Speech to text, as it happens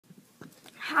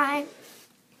Hi.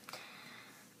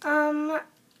 I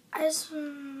just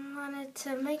wanted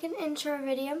to make an intro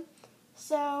video.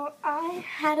 So I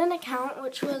had an account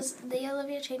which was the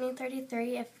Olivia Channing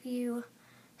 33 if you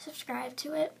subscribe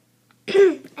to it.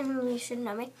 And you should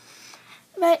know me.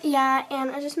 But yeah,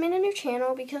 and I just made a new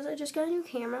channel because I just got a new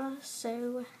camera.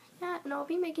 So yeah, and I'll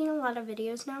be making a lot of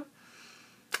videos now.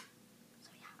 So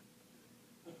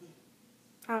yeah.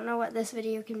 I don't know what this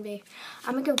video can be.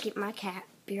 I'm gonna go get my cat.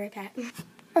 Be right back.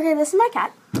 Okay, this is my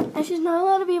cat. And she's not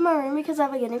allowed to be in my room because I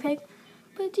have a guinea pig.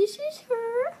 But this is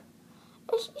her.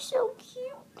 And she's so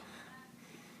cute.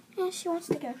 And she wants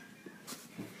to go.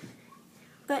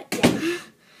 But yeah.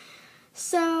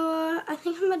 So I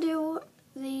think I'm going to do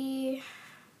the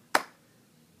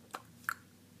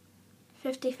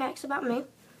 50 facts about me.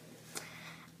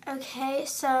 Okay,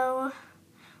 so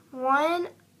 1,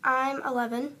 I'm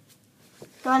 11.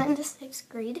 Going into 6th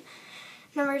grade.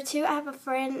 Number 2, I have a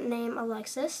friend named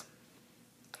Alexis.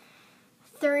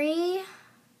 3,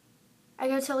 I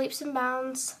go to Leaps and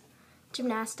Bounds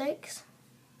Gymnastics.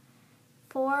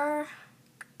 4,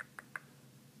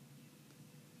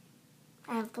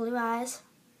 I have blue eyes.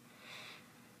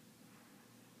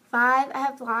 5, I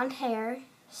have blonde hair.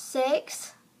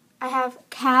 6, I have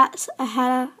cats.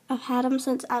 I've had them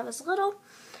since I was little.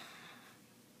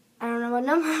 I don't know what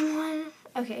number I'm on.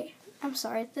 Okay, I'm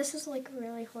sorry. This is like a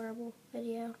really horrible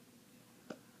video.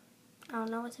 I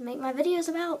don't know what to make my videos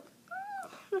about.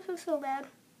 This is so bad.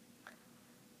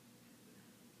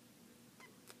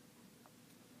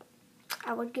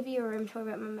 I would give you a room tour,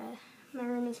 but my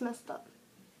room is messed up.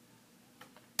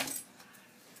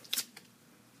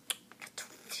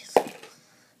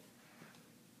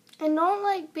 And don't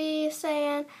like be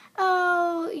saying,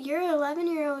 oh, you're an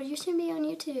 11-year-old, you should be on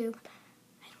YouTube.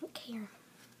 I don't care.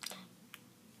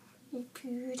 You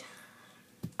prude.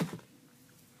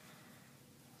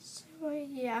 So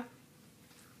yeah.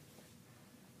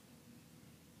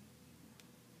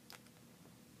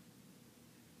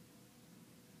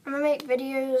 I'm gonna make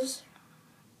videos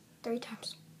 3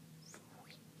 times a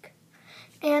week.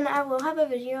 And I will have a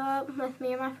video up with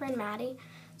me and my friend Maddie.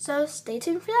 So stay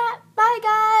tuned for that. Bye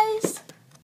guys!